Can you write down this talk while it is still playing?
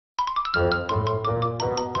Hey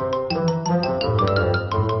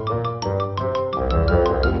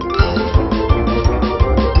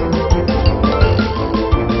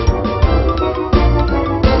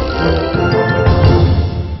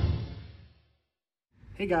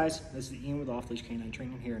guys, this is Ian with Off Leash Canine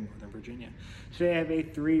Training here in Northern Virginia. Today I have a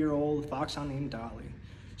 3-year-old foxhound named Dolly.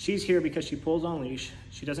 She's here because she pulls on leash,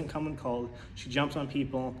 she doesn't come when called, she jumps on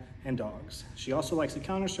people and dogs. She also likes to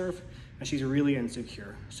counter surf, and she's really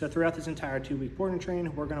insecure. So throughout this entire 2-week boarding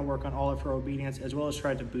train, we're going to work on all of her obedience as well as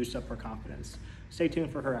try to boost up her confidence. Stay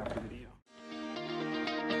tuned for her after video.